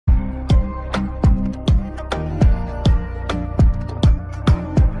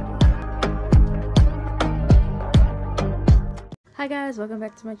Hi guys, welcome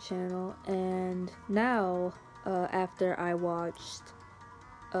back to my channel. And now, after I watched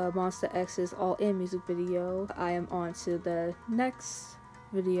MONSTA X's all-in music video, I am on to the next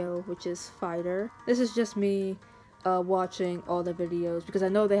video, which is Fighter. This is just me watching all the videos because I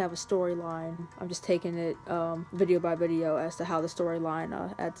know they have a storyline. I'm just taking it video by video as to how the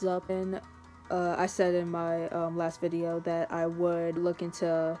storyline adds up. And I said in my last video that I would look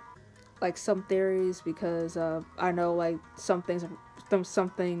into like some theories because I know like some things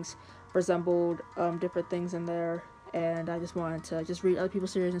resembled different things in there, and I just wanted to just read other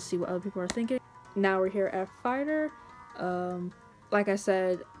people's theories and see what other people are thinking. Now we're here at Fighter. Like I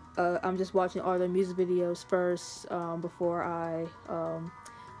said, I'm just watching all their music videos first before I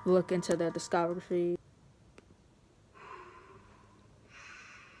look into their discography.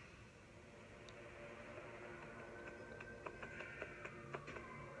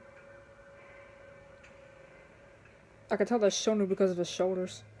 I can tell that's Shonu because of his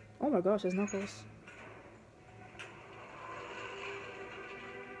shoulders. Oh my gosh, his knuckles.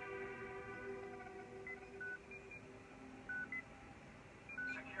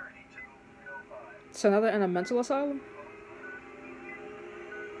 So now they're in a mental asylum?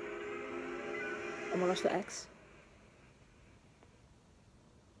 Oh my gosh, the X.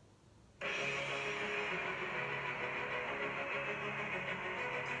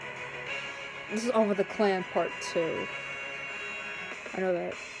 This is Over the Clan Part 2. I know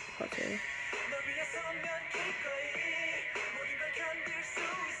that. Part 2.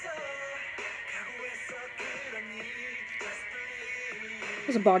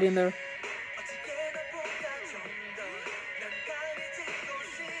 There's a body in there.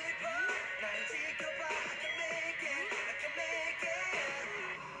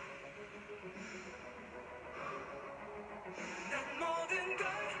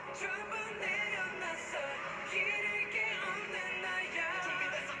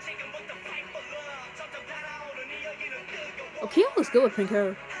 Oh, Kia looks good with pink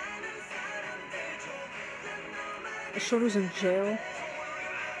hair. The shoulder's in jail.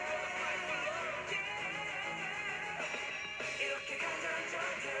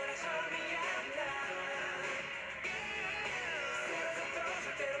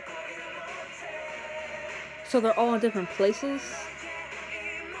 So they're all in different places?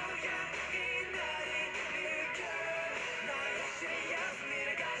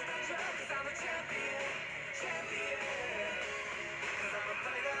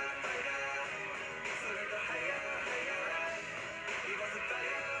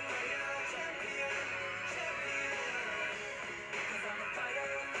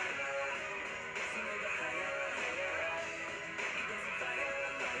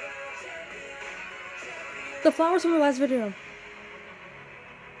 The flowers from the last video.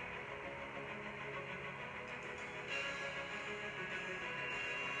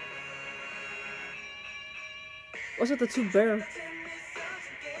 What's with the two bears?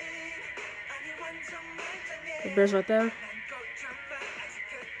 The bear's right there.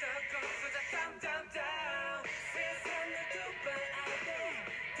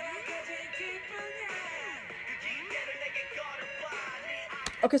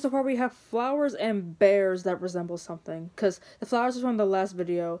 Okay, so far we have flowers and bears that resemble something. Because the flowers are from the last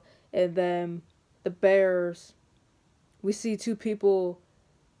video, and then the bears, we see two people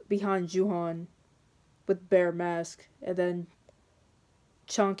behind Juhan with bear mask, and then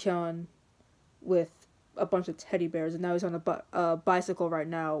Changhyun with a bunch of teddy bears, and now he's on a bicycle right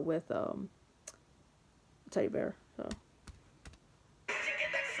now with a teddy bear. So.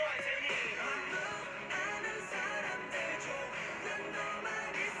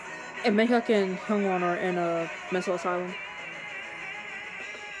 And Mehak and Hyungwon are in a mental asylum.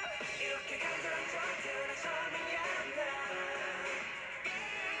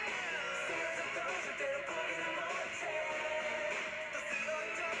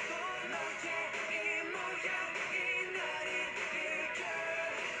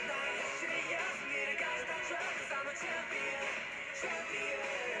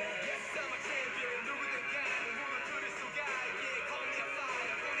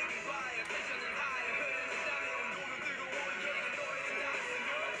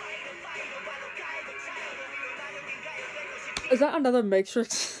 Is that another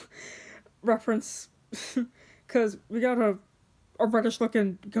Matrix reference? Because we got a reddish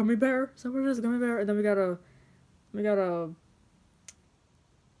looking gummy bear. Is that what it is? A gummy bear? And then we got a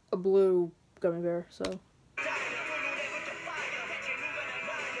blue gummy bear, so.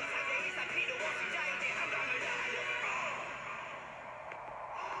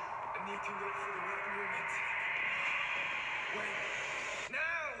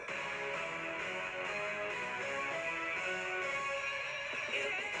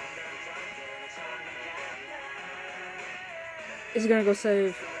 Is he gonna go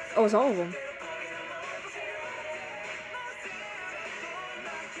save? Oh, it's all of them.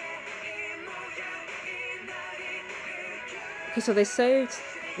 Okay, so they saved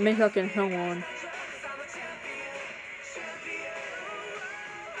Minhyuk and Hyungwon.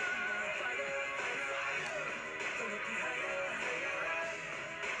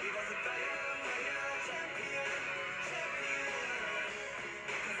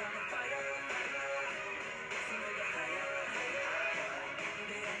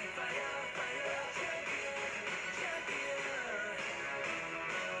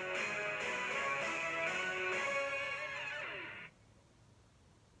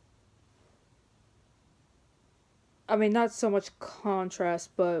 I mean, not so much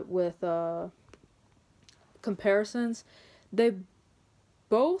contrast, but with comparisons, they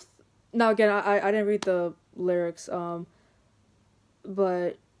both. Now again, I didn't read the lyrics,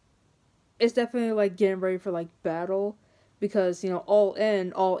 but it's definitely like getting ready for like battle, because you know all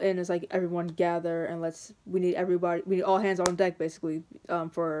in is like everyone gather and we need everybody, we need all hands on deck basically,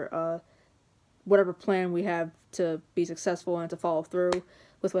 for whatever plan we have to be successful and to follow through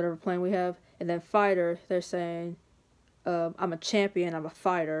with whatever plan we have. And then fighter, they're saying, I'm a champion, I'm a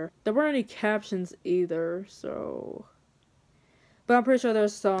fighter. There weren't any captions either, so... But I'm pretty sure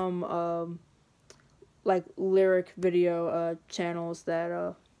there's some, like, lyric video, channels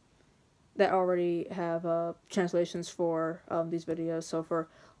that, that already have, translations for, these videos. So for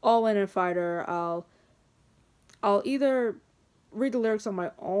All In and Fighter, I'll either read the lyrics on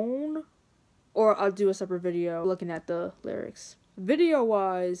my own, or I'll do a separate video looking at the lyrics.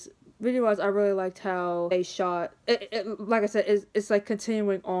 Video-wise, I really liked how they shot it. Like I said, it's like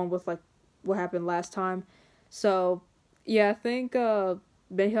continuing on with like what happened last time. So yeah, I think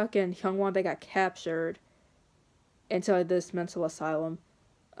Minhyuk and Hyungwon, they got captured into this mental asylum.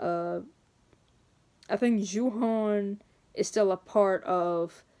 I think Juhon is still a part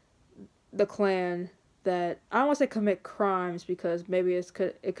of the clan that, I don't want to say commit crimes, because maybe it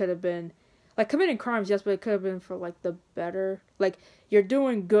could have been like committing crimes, yes, but it could have been for like the better. Like, you're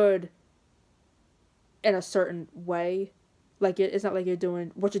doing good in a certain way. Like, it's not like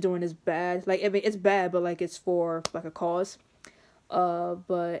what you're doing is bad. Like, I mean, it's bad, but like it's for like a cause.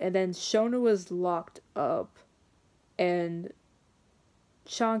 And then Shonu is locked up, and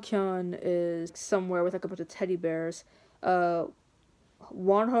Changkyun is somewhere with like a bunch of teddy bears. Wonho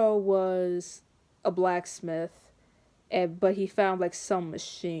was a blacksmith, but he found like some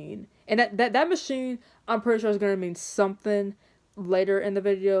machine, and that machine, I'm pretty sure is gonna mean something later in the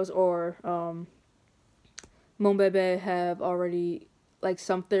videos, or MONBEBE have already like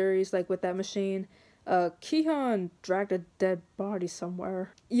some theories like with that machine. Kihyun dragged a dead body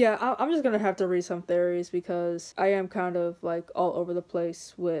somewhere. Yeah, I'm just gonna have to read some theories, because I am kind of like all over the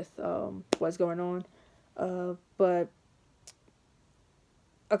place with what's going on. But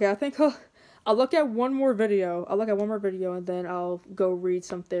okay, I think I'll look at one more video. And then I'll go read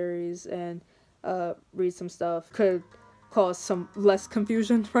some theories and read some stuff. Could cause some less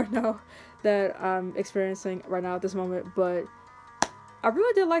confusion right now that I'm experiencing right now at this moment. But I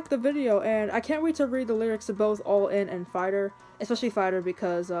really did like the video, and I can't wait to read the lyrics to both All In and Fighter. Especially Fighter,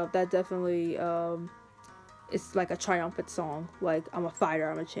 because that definitely it's like a triumphant song. Like, I'm a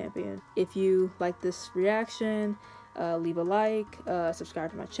fighter, I'm a champion. If you like this reaction, leave a like,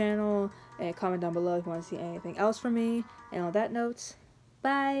 subscribe to my channel, and comment down below if you want to see anything else from me. And on that note,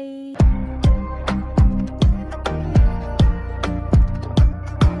 bye!